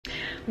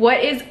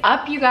What is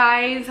up, you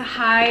guys?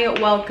 Hi,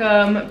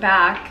 welcome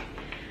back.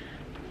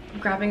 I'm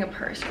grabbing a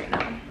purse right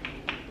now.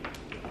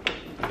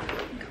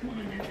 Come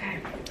on,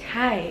 okay.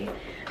 Hi.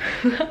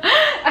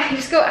 I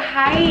just go,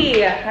 hi.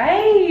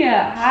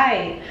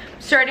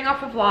 Starting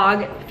off a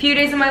vlog, a few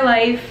days of my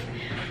life.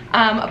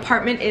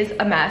 Apartment is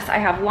a mess. I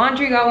have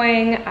laundry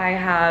going.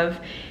 I'm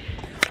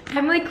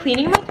like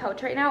cleaning my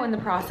couch right now in the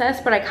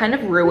process, but I kind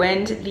of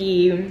ruined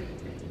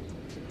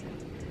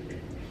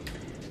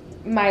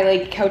my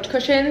like couch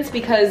cushions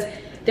because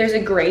there's a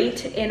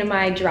grate in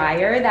my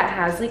dryer that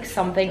has like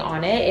something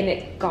on it and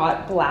it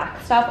got black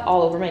stuff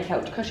all over my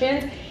couch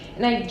cushions,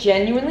 and I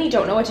genuinely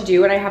don't know what to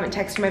do, and I haven't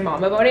texted my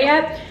mom about it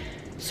yet.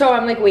 So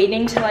I'm like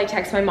waiting to like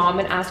text my mom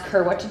and ask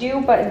her what to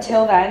do, but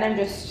until then I'm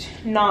just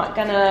not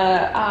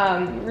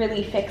gonna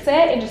really fix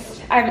it. And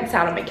just, I haven't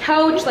sat on my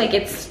couch. Like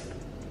it's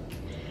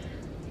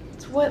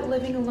what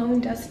living alone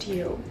does to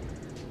you.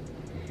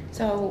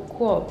 So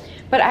cool.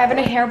 But I have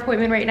a hair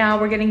appointment right now.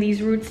 We're getting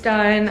these roots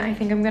done. I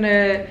think I'm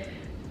gonna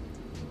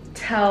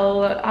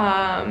tell,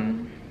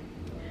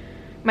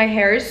 my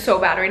hair is so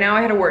bad right now.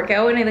 I had a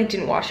workout and I like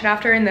didn't wash it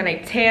after, and then I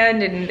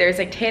tanned and there's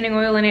like tanning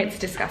oil in it. It's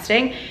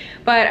disgusting.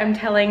 But I'm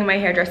telling my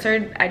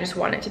hairdresser I just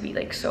want it to be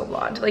like so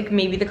blonde, like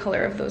maybe the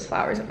color of those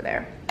flowers over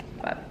there.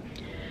 But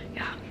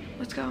yeah,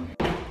 let's go.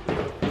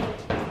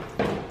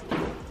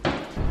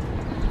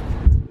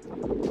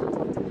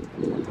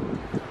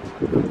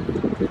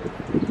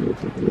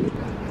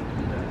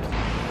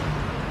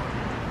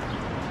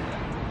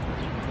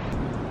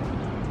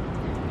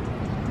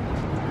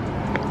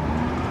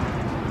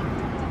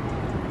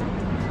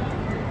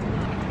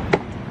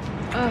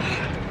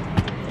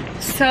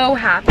 So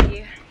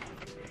happy.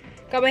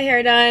 Got my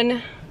hair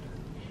done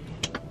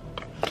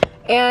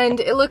and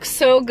it looks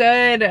so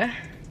good.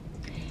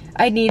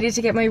 I needed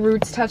to get my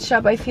roots touched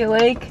up. I feel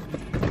like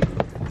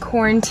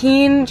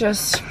quarantine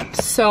just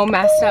so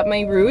messed up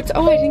my roots.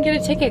 Oh, I didn't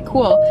get a ticket.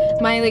 Cool.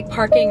 My like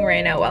parking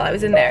ran out while I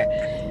was in there,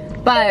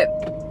 but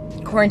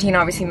quarantine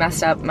obviously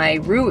messed up my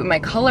root and my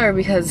color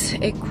because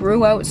it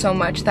grew out so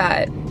much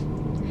that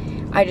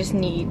I just I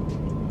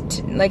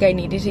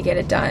needed to get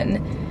it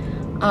done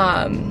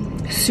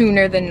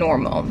sooner than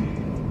normal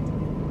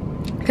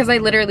because I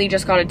literally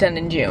just got it done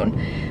in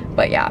June.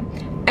 But yeah,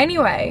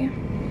 anyway,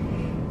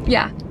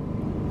 yeah,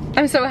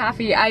 I'm so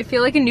happy. I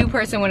feel like a new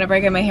person whenever I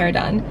get my hair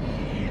done.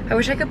 I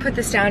wish I could put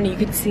this down and you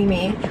could see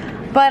me,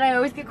 but I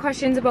always get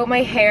questions about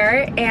my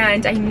hair,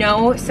 and I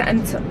know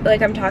since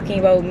like I'm talking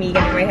about me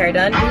getting my hair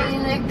done,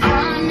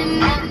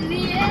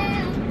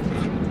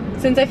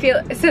 since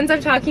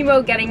I'm talking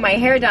about getting my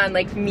hair done,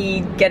 like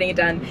me getting it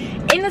done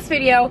in this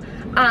video,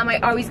 I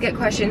always get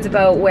questions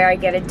about where I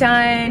get it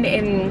done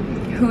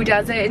and who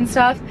does it and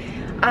stuff.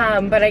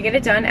 But I get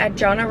it done at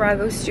John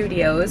Arago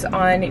Studios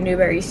on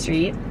Newbury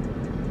Street,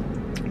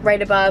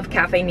 right above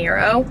Cafe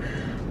Nero.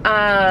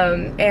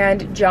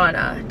 And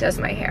Jonna does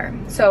my hair.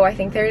 So I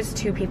think there's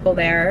two people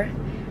there,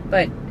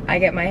 but I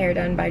get my hair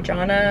done by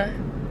Jonna.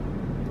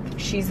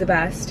 She's the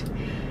best.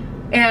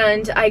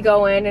 And I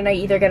go in and I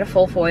either get a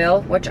full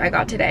foil, which I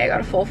got today. I got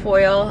a full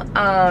foil,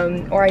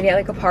 or I get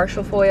like a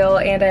partial foil.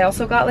 And I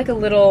also got like a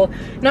little,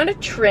 not a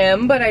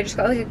trim, but I just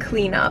got like a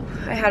cleanup.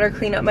 I had her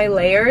clean up my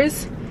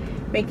layers,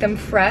 make them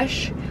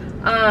fresh.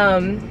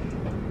 But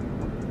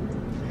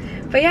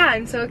yeah,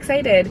 I'm so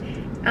excited.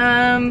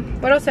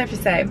 What else do I have to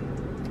say?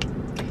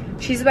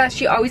 She's the best.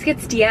 She always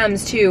gets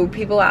DMs too,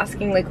 people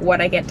asking like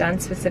what I get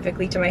done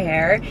specifically to my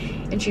hair,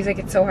 and she's like,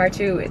 it's so hard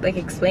to like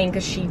explain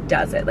because she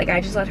does it. Like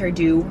I just let her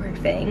do her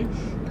thing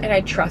and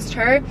I trust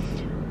her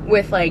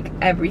with like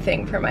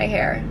everything for my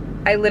hair.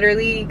 I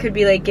literally could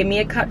be like, give me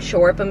a cut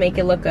short but make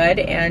it look good,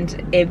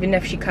 and even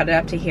if she cut it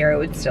up to here it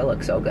would still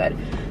look so good.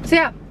 So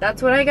yeah,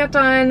 that's what I got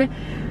done.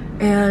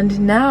 And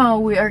now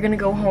we are gonna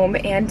go home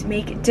and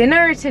make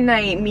dinner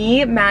tonight.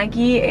 Me,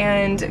 Maggie,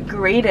 and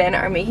Graydon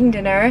are making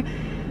dinner.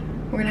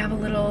 We're gonna have a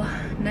little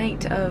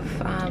night of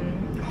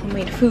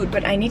homemade food,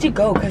 but I need to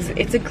go because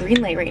it's a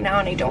green light right now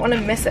and I don't want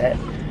to miss it.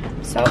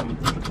 So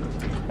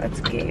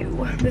let's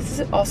go. This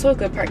is also a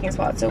good parking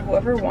spot, so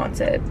whoever wants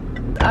it.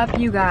 Up,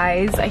 you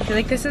guys. I feel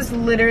like this is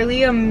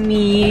literally a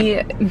me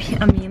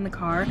in the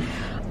car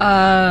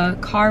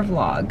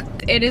vlog.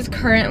 It is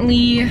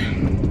currently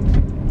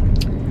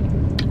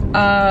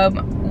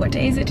what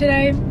day is it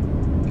today?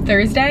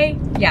 Thursday?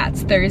 Yeah,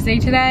 it's Thursday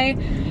today.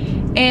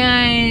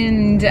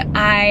 And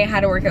I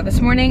had a workout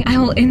this morning. I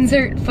will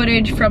insert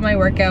footage from my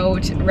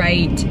workout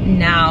right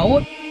now.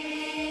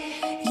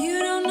 You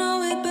don't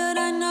know it, but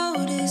I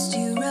noticed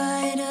you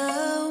right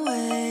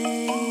away.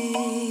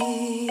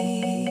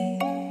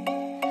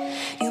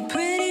 You're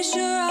pretty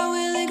sure I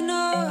will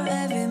ignore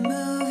every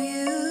move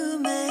you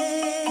make.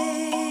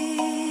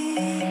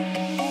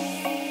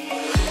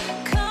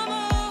 Come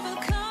over,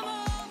 come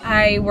over.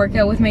 I work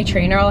out with my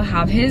trainer. I'll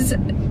have his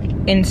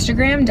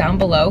Instagram down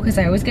below because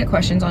I always get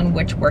questions on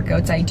which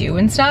workouts I do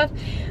and stuff,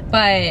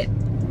 but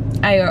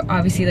I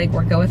obviously like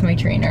work out with my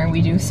trainer and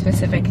we do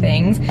specific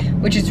things,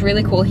 which is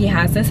really cool. He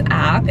has this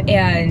app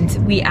and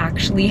we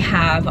actually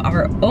have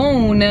our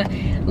own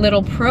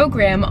little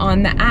program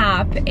on the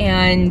app,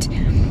 and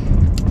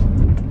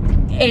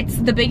it's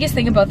the biggest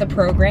thing about the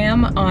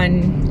program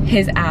on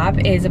his app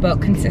is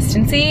about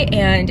consistency,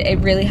 and it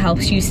really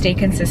helps you stay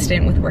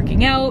consistent with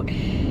working out.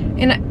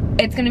 And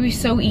it's gonna be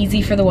so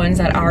easy for the ones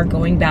that are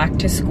going back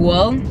to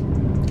school,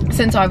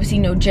 since obviously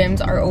no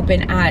gyms are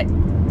open at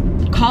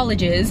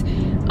colleges.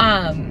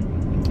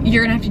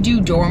 You're gonna have to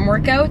do dorm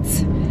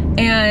workouts,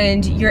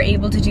 and you're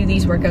able to do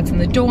these workouts in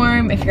the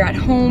dorm. If you're at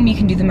home, you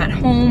can do them at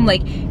home.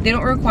 Like, they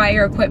don't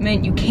require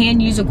equipment. You can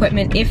use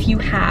equipment if you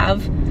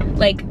have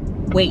like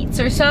weights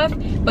or stuff,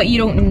 but you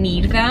don't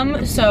need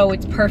them. So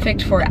it's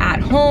perfect for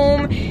at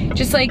home,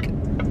 just like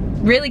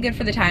really good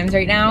for the times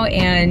right now.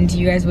 And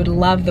you guys would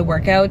love the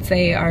workouts.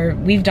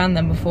 We've done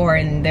them before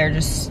and they're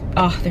just,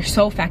 oh, they're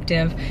so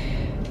effective.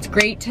 It's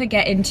great to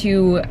get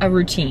into a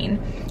routine.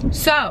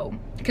 So,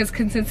 because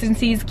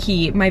consistency is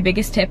key. My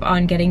biggest tip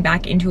on getting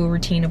back into a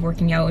routine of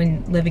working out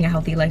and living a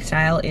healthy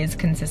lifestyle is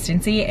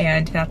consistency,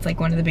 and that's like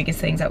one of the biggest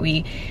things that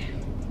we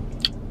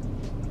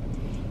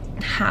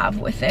have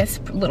with this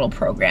little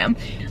program.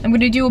 I'm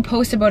gonna do a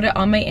post about it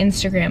on my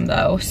Instagram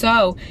though,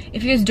 so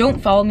if you guys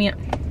don't follow me,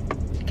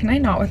 can I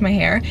not with my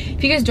hair?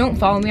 If you guys don't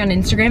follow me on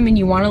Instagram and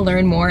you want to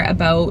learn more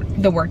about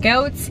the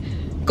workouts,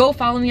 go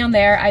follow me on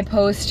there. I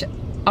post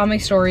on my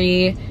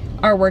story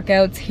our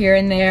workouts here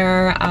and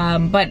there,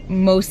 but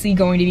mostly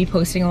going to be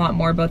posting a lot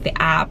more about the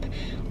app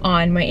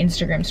on my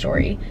Instagram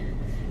story.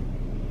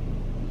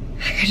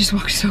 I just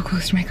walked so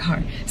close to my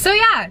car. So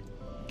yeah,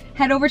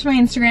 head over to my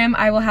Instagram.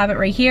 I will have it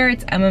right here.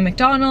 It's Emma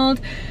McDonald,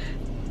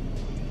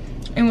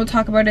 and we'll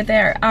talk about it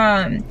there.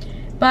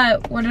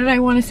 But what did I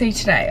want to say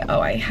today? Oh,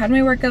 I had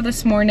my workout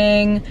this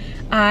morning.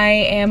 I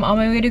am on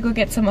my way to go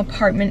get some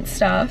apartment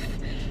stuff.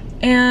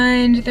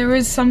 And there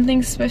was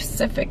something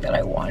specific that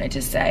I wanted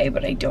to say,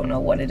 but I don't know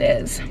what it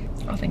is.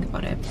 I'll think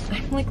about it.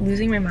 I'm like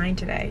losing my mind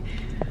today.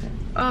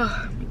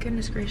 Oh, my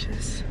goodness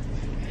gracious.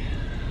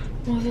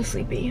 I'm also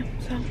sleepy,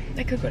 so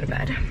I could go to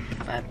bed.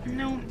 But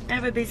no, I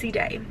have a busy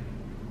day.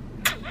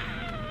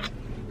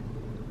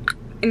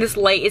 And this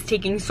light is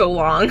taking so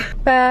long.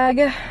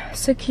 Bag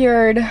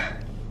secured.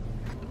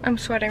 I'm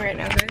sweating right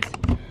now,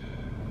 guys.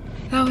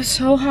 That was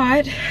so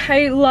hot.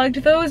 I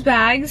lugged those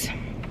bags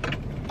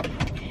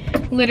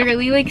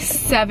literally like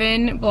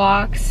 7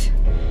 blocks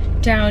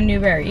down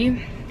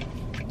Newbury.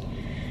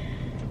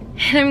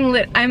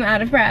 And I'm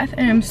out of breath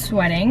and I'm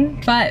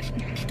sweating, but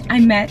I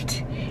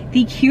met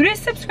the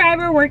cutest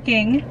subscriber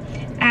working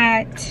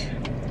at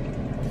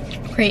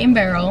Crate &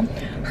 Barrel.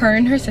 Her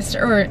and her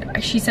sister, or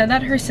she said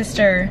that her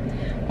sister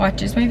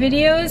watches my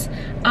videos,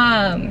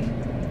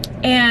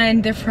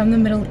 and they're from the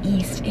Middle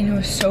East, and it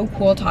was so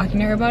cool talking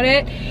to her about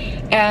it.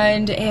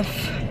 And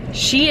if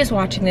she is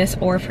watching this,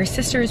 or if her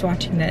sister is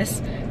watching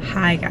this,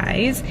 hi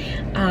guys.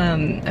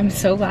 I'm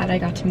so glad I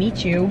got to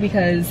meet you,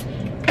 because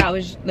that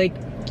was like,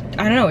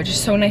 I don't know, it's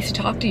just so nice to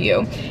talk to you.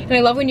 And I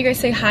love when you guys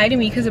say hi to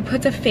me, because it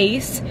puts a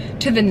face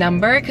to the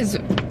number, because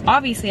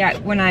obviously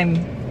when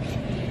I'm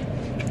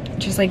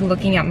just like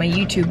looking at my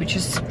YouTube, it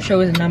just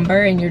shows a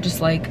number and you're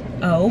just like,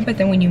 oh, but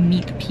then when you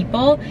meet the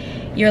people,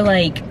 you're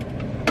like,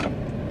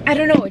 I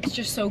don't know, it's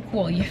just so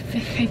cool. I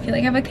feel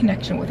like I have a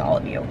connection with all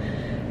of you.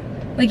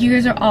 Like, you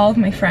guys are all of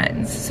my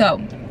friends.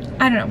 So,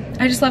 I don't know.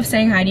 I just love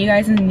saying hi to you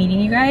guys and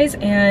meeting you guys,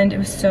 and it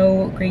was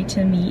so great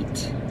to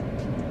meet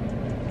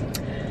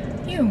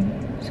you.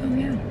 So,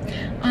 yeah.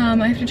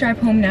 I have to drive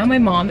home now. My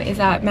mom is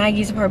at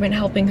Maggie's apartment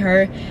helping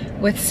her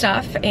with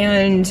stuff,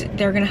 and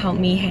they're gonna help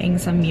me hang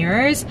some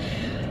mirrors.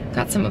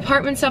 Got some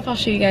apartment stuff I'll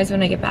show you guys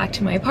when I get back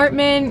to my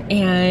apartment,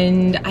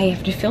 and I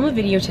have to film a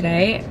video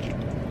today.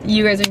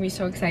 You guys are gonna be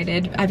so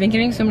excited. I've been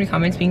getting so many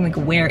comments being like,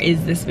 where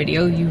is this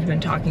video? You've been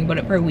talking about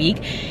it for a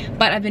week,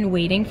 but I've been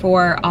waiting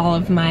for all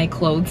of my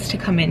clothes to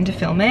come in to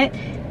film it.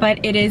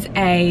 But it is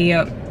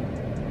a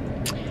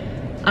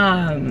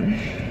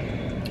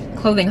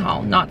clothing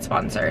haul, not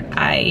sponsored.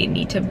 I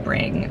need to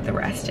bring the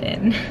rest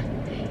in.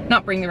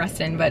 Not bring the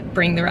rest in, but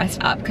bring the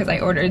rest up, because I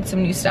ordered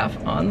some new stuff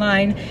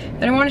online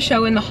that I want to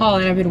show in the haul,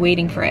 and I've been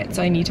waiting for it,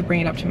 so I need to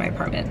bring it up to my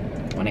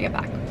apartment when I get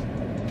back.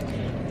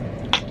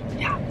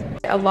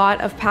 A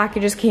lot of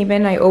packages came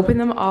in. I opened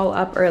them all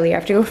up early. I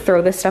have to go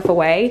throw this stuff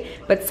away,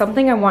 but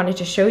something I wanted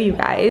to show you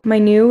guys. My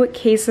new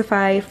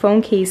Caseify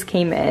phone case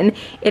came in.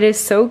 It is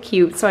so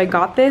cute. So I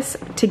got this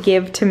to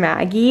give to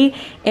Maggie,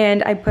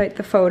 and I put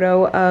the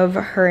photo of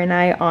her and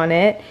I on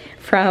it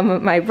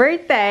from my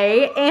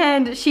birthday,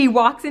 and she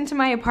walks into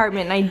my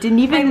apartment, and I didn't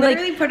even like,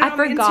 put it I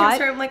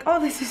forgot. I'm like,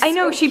 oh, this is I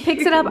know, so she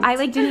picks it up. I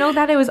like didn't know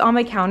that it was on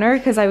my counter,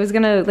 because I was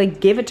gonna like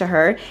give it to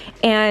her,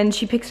 and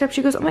she picks it up.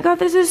 She goes, oh my god,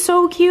 this is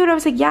so cute. I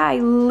was like, yeah, I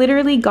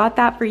literally got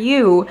that for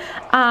you.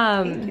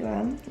 Thank you,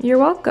 Em. You're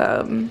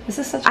welcome. This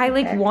is such I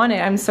like want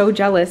it. I'm so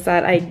jealous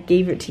that I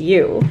gave it to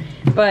you,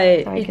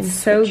 but it's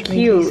so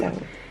cute.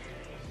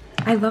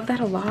 I love that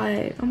a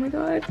lot. Oh my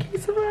god,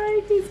 Caseify,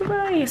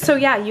 Caseify. So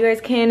yeah, you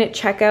guys can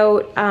check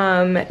out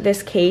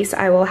this case.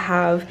 I will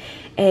have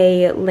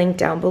a link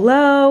down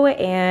below.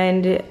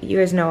 And you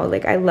guys know,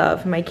 like, I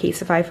love my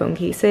Caseify phone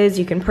cases.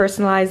 You can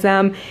personalize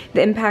them.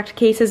 The impact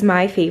case is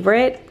my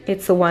favorite.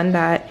 It's the one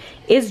that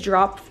is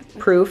drop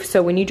proof,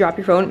 so when you drop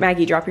your phone,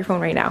 Maggie, drop your phone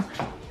right now.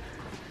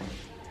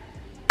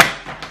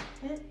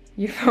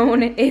 Your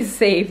phone is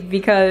safe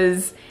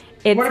because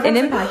it's an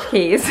impact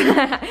case.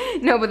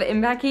 No, but the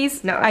impact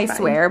case, no, I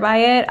swear by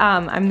it.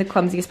 I'm the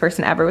clumsiest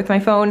person ever with my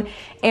phone,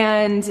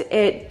 and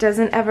it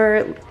doesn't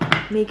ever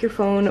make your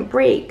phone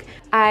break.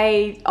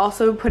 I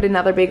also put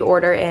another big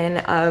order in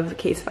of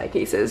Caseify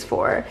cases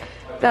for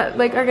that,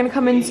 like, are gonna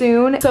come in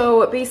soon.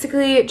 So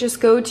basically just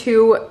go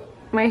to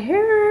my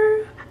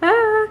hair.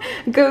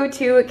 Go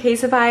to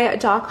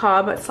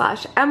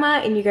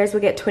caseify.com/Emma and you guys will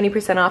get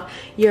 20% off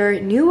your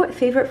new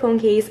favorite phone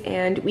case,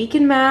 and we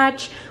can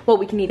match. Well,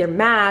 we can either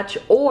match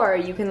or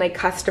you can like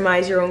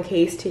customize your own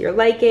case to your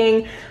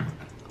liking.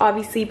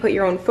 Obviously put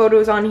your own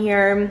photos on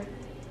here.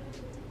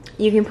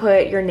 You can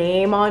put your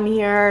name on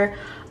here.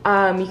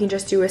 You can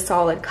just do a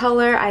solid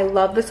color. I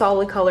love the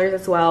solid colors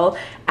as well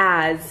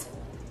as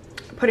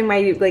putting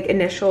my like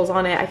initials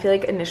on it. I feel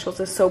like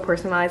initials is so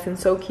personalized and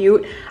so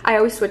cute. I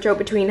always switch out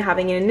between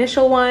having an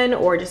initial one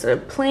or just a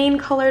plain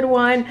colored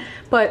one.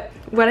 But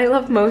what I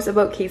love most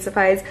about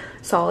Caseify's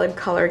solid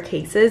color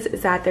cases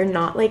is that they're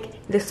not like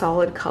the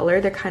solid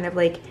color. They're kind of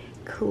like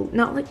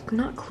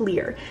not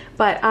clear,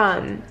 but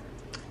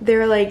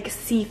they're like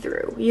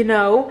see-through, you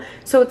know?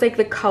 So it's like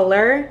the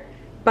color,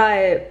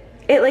 but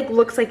it like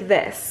looks like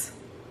this.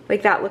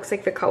 Like that looks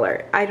like the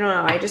color. I don't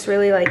know, I just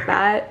really like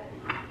that.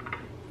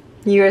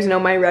 You guys know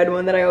my red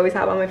one that I always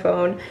have on my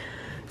phone.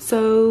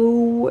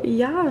 So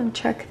yeah,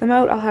 check them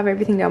out. I'll have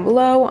everything down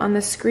below on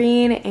the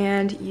screen,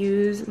 and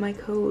use my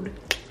code.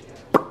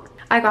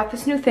 I got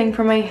this new thing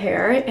for my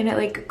hair and it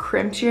like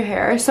crimps your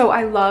hair. So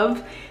I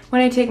love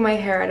when I take my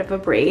hair out of a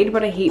braid,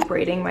 but I hate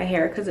braiding my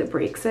hair because it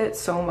breaks it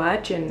so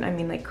much. And I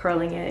mean, like,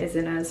 curling it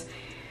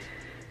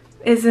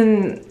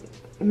isn't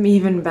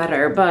even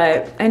better.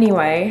 But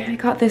anyway, I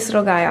got this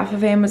little guy off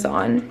of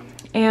Amazon.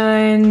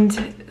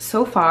 And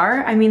so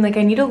far, I mean, like,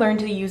 I need to learn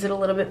to use it a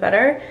little bit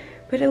better,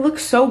 but it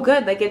looks so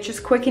good. Like, it's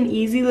just quick and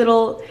easy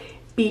little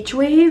beach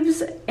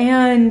waves,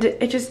 and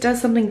it just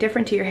does something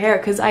different to your hair,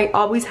 because I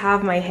always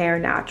have my hair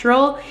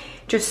natural,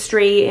 just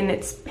straight, and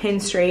it's pin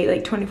straight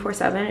like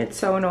 24/7. It's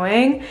so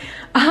annoying.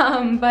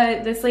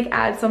 But this like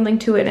adds something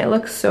to it and it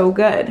looks so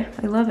good.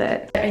 I love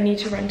it. I need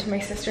to run to my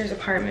sister's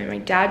apartment. My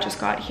dad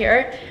just got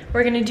here.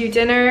 We're gonna do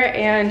dinner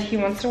and he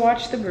wants to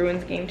watch the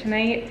Bruins game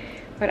tonight,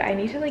 but I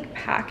need to like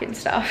pack and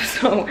stuff,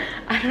 so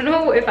I don't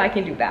know if I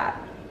can do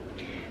that.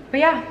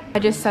 But yeah, I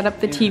just set up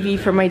the TV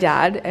for my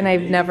dad, and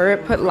I've never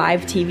put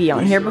live TV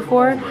on here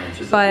before,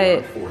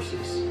 but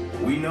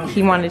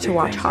he wanted to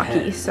watch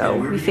hockey, so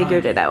we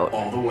figured it out.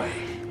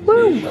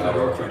 Woo!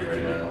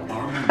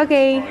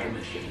 Okay,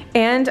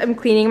 and I'm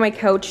cleaning my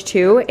couch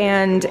too,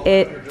 and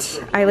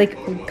I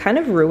like kind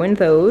of ruined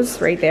those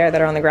right there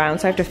that are on the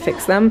ground, so I have to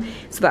fix them.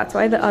 So that's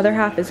why the other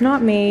half is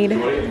not made.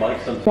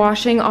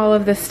 Washing all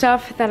of the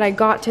stuff that I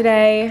got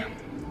today,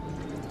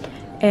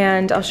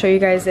 and I'll show you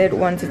guys it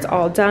once it's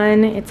all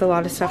done. It's a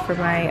lot of stuff for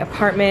my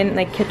apartment,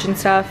 like kitchen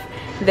stuff.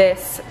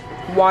 This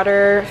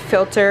water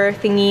filter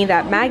thingy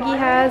that Maggie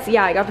has.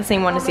 Yeah, I got the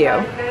same one as you.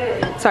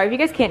 Sorry if you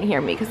guys can't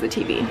hear me because of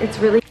the TV. It's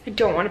really, I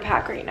don't want to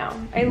pack right now.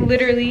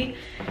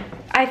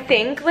 I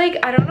think,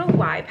 like, I don't know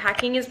why,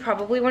 packing is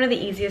probably one of the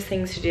easiest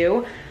things to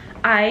do.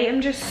 I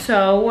am just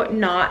so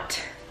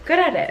not good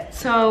at it.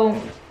 So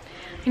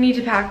I need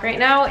to pack right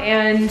now,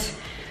 and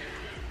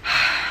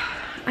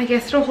I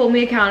guess it'll hold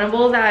me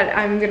accountable that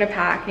I'm gonna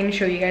pack and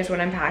show you guys what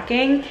I'm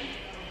packing.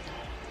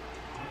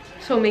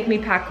 So it'll make me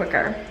pack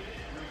quicker.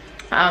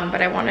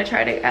 But I wanna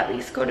try to at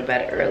least go to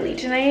bed early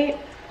tonight.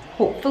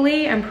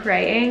 Hopefully, I'm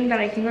praying that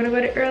I can go to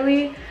bed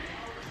early.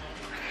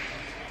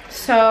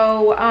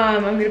 So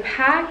I'm gonna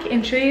pack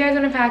and show you guys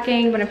what I'm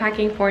packing, but I'm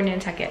packing for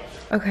Nantucket.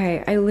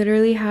 Okay, I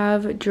literally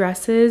have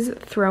dresses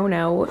thrown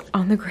out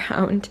on the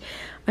ground.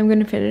 I'm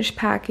gonna finish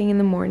packing in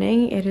the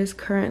morning. It is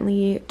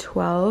currently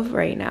 12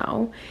 right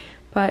now,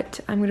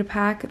 but I'm gonna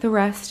pack the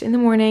rest in the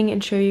morning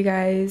and show you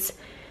guys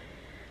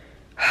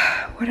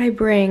what I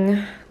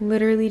bring.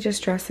 Literally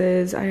just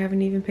dresses. I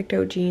haven't even picked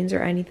out jeans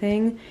or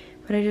anything,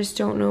 but I just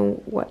don't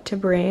know what to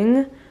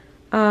bring.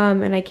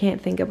 And I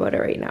can't think about it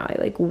right now. I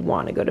like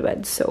want to go to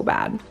bed so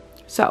bad.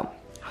 So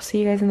I'll see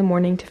you guys in the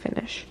morning to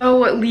finish. Oh,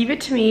 leave it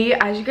to me.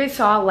 As you guys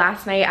saw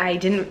last night, I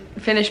didn't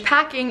finish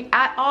packing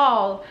at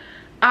all.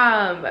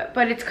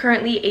 But it's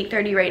currently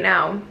 8:30 right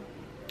now,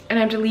 and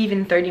I have to leave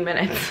in 30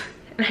 minutes.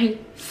 And I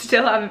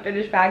still haven't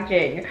finished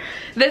packing.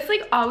 This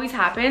like always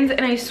happens,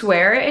 and I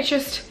swear it's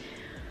just,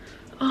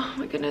 oh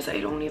my goodness, I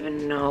don't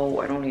even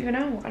know. I don't even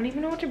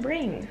know what to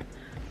bring.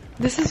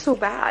 This is so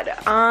bad.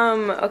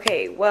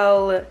 Okay,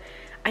 well,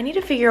 I need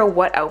to figure out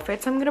what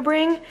outfits I'm gonna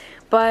bring,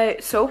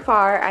 but so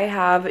far I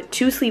have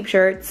 2 sleep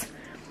shirts,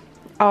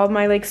 all of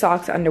my like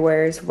socks,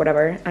 underwears,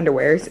 whatever,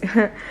 underwears.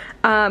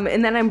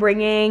 And then I'm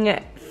bringing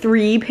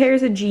 3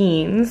 pairs of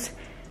jeans.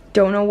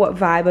 Don't know what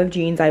vibe of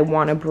jeans I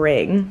wanna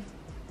bring.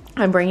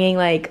 I'm bringing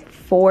like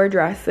 4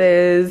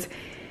 dresses,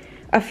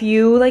 a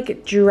few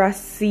like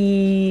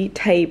dressy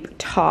type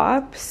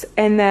tops,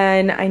 and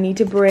then I need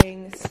to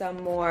bring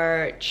some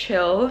more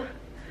chill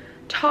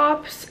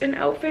tops and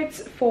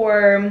outfits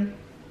for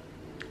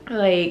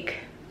like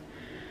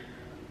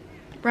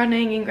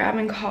running and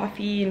grabbing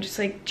coffee and just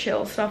like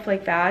chill stuff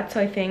like that. So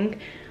I think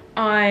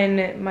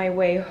on my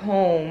way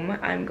home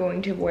I'm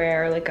going to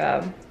wear like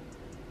a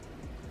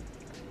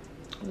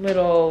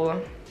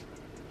little,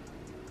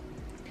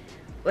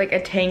 like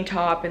a tank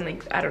top and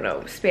like, I don't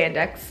know,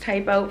 spandex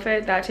type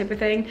outfit, that type of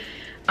thing.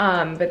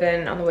 But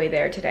then on the way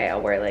there today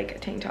I'll wear like a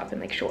tank top and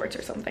like shorts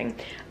or something.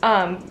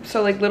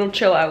 So like little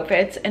chill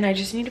outfits, and I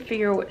just need to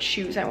figure out what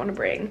shoes I want to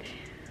bring.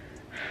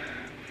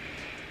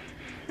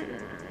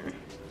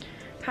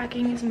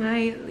 Packing is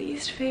my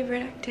least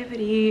favorite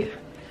activity.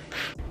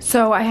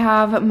 So I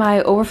have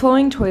my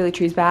overflowing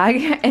toiletries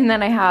bag, and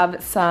then I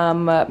have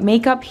some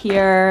makeup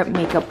here,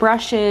 makeup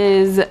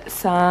brushes,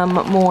 some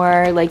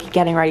more like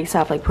getting ready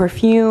stuff like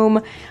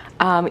perfume,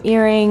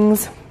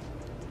 earrings,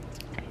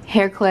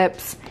 hair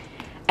clips,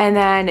 and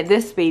then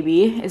this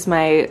baby is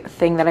my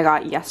thing that I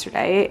got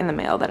yesterday in the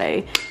mail that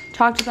I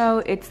talked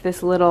about. It's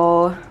this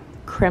little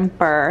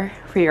crimper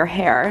for your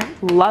hair.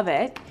 Love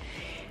it.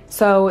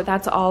 So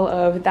that's all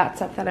of that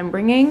stuff that I'm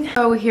bringing.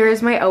 So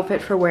here's my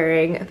outfit for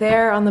wearing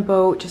there on the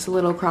boat. Just a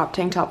little crop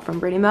tank top from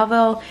Brittany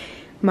Melville.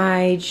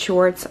 My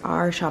shorts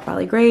are Shop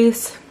Valley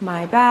Grace.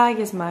 My bag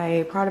is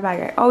my Prada bag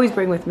I always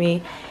bring with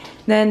me.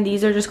 Then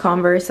these are just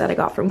Converse that I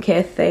got from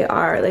Kith. They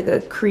are like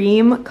a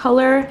cream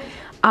color,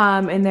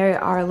 and they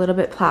are a little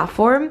bit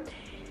platform.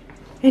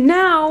 And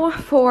now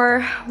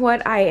for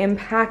what I am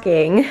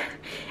packing.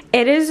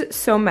 It is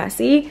so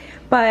messy,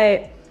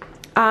 but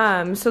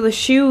so the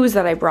shoes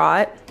that I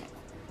brought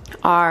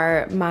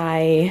are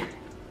my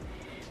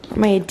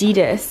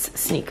Adidas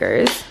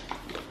sneakers.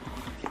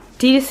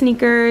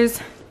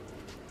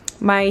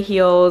 My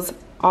heels,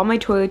 all my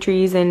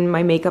toiletries and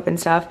my makeup and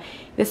stuff.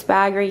 This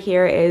bag right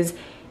here is,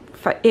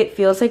 it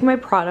feels like my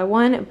Prada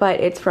one,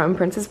 but it's from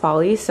Princess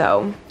Polly,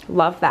 so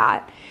love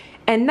that.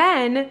 And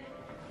then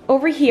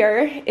over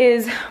here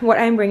is what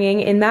I'm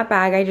bringing. In that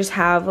bag I just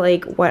have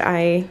like what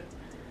I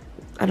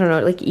don't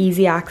know, like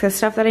easy access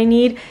stuff that I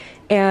need,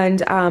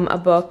 and a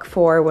book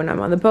for when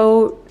I'm on the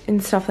boat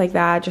and stuff like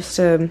that, just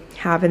to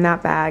have in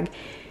that bag.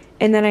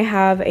 And then I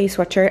have a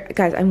sweatshirt.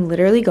 Guys, I'm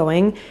literally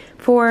going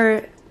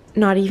for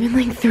not even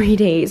like 3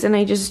 days, and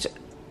I just,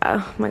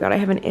 oh my god, I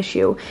have an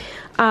issue.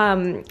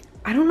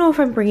 I don't know if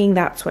I'm bringing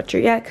that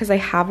sweatshirt yet, because I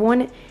have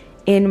one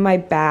in my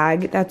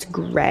bag that's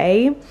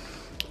gray,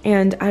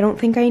 and I don't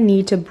think I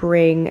need to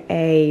bring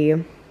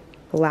a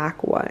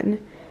black one,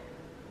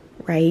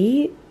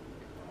 right?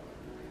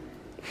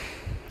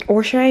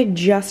 Or should I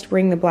just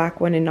bring the black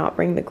one and not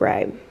bring the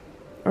gray?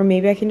 Or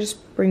maybe I can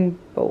just bring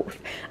both.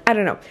 I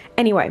don't know.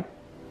 Anyway,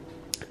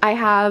 I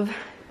have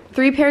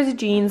 3 pairs of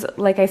jeans,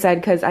 like I said,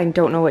 because I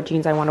don't know what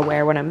jeans I want to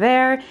wear when I'm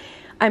there.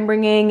 I'm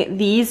bringing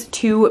these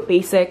 2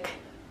 basic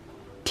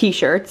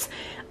t-shirts.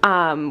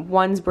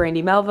 One's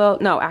Brandy Melville.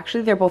 No,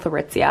 actually they're both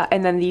Aritzia.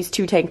 And then these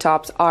 2 tank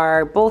tops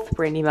are both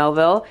Brandy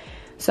Melville.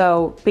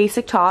 So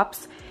basic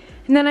tops.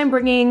 And then I'm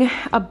bringing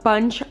a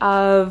bunch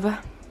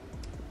of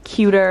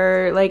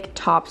cuter like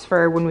tops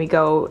for when we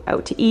go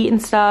out to eat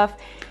and stuff.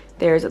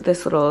 There's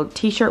this little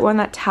t-shirt one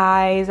that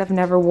ties, I've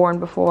never worn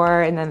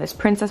before, and then this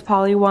Princess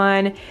Polly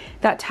one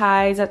that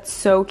ties, that's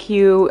so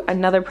cute.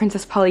 Another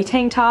Princess Polly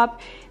tank top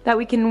that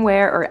we can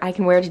wear, or I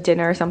can wear to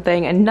dinner or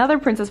something. Another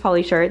Princess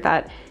Polly shirt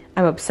that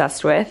I'm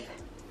obsessed with.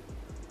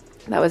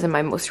 That was in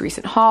my most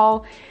recent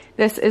haul.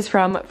 This is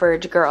from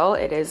Verge Girl.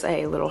 It is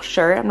a little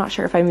shirt. I'm not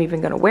sure if I'm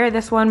even gonna wear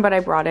this one, but I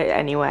brought it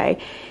anyway.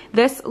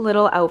 This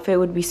little outfit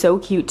would be so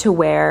cute to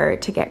wear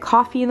to get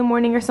coffee in the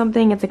morning or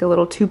something. It's like a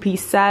little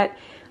 2-piece set.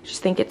 I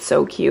just think it's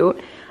so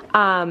cute.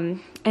 And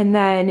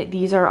then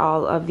these are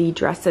all of the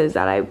dresses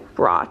that I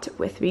brought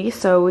with me.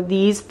 So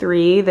these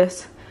 3,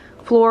 this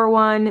floral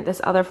one,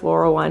 this other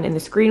floral one, and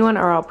this green one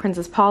are all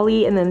Princess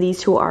Polly, and then these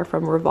 2 are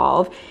from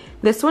Revolve.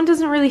 This one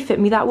doesn't really fit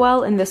me that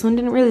well, and this one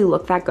didn't really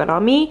look that good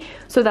on me.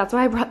 So that's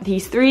why I brought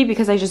these 3,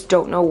 because I just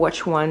don't know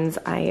which ones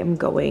I am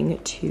going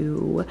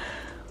to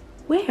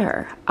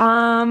wear.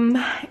 And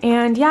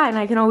yeah, and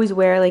I can always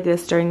wear like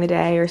this during the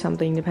day or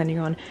something, depending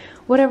on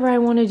whatever I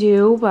want to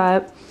do,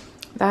 but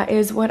that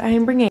is what I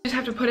am bringing. I just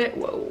have to put it,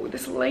 whoa,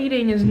 this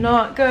lighting is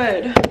not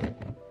good.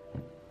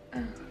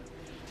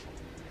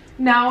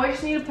 Now I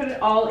just need to put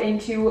it all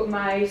into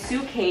my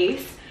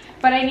suitcase,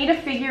 but I need to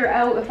figure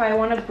out if I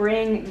want to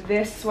bring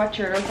this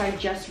sweatshirt or if I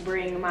just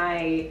bring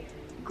my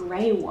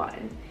gray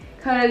one.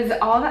 Because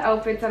all the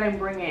outfits that I'm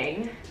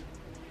bringing,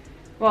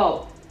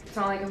 well, it's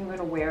not like I'm going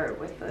to wear it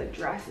with the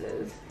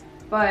dresses,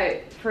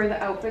 but for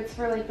the outfits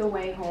for like the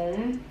way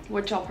home,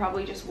 which I'll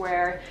probably just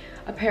wear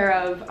a pair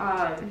of,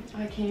 I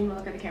can't even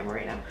look at the camera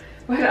right now,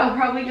 but I'll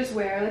probably just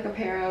wear like a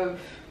pair of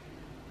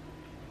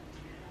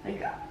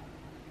like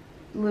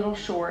little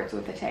shorts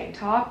with a tank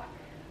top,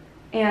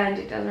 and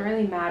it doesn't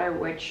really matter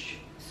which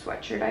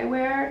sweatshirt I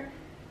wear,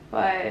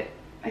 but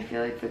I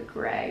feel like the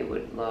gray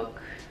would look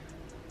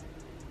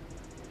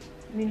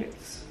I mean,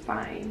 it's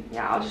fine.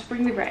 Yeah, I'll just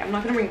bring the gray. I'm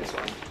not gonna bring this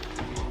one.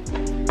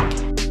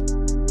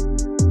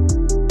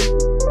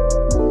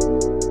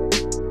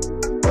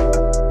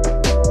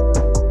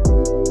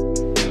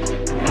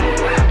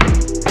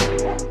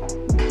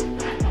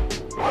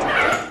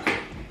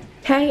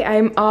 Okay,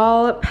 I'm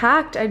all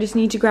packed. I just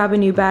need to grab a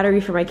new battery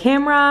for my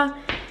camera,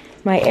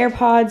 my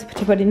AirPods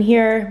to put in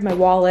here, my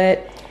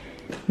wallet,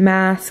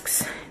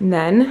 masks, and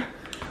then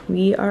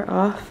we are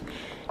off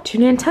to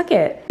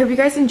Nantucket. I hope you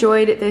guys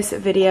enjoyed this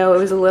video. It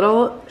was a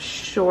little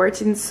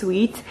short and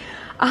sweet.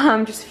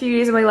 Just a few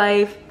days of my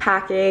life,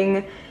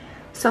 packing,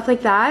 stuff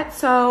like that.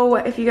 So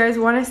if you guys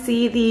want to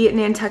see the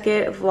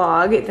Nantucket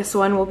vlog, this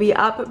one will be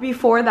up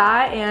before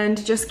that,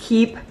 and just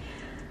keep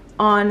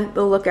on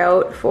the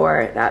lookout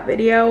for that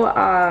video.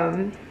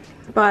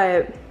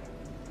 But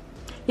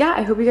yeah,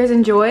 I hope you guys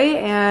enjoy,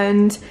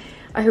 and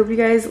I hope you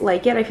guys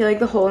like it. I feel like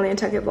the whole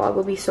Nantucket vlog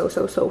will be so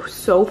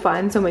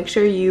fun, so make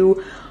sure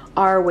you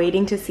are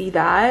waiting to see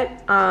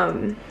that.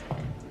 And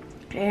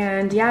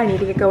yeah, I need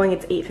to get going.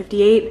 It's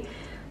 8:58,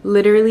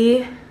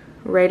 literally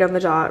right on the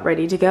dot,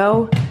 ready to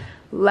go.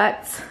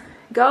 Let's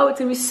go. It's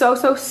gonna be so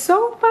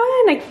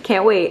fun. I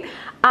can't wait.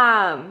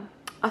 I'll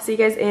see you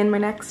guys in my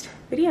next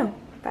video.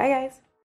 Bye guys.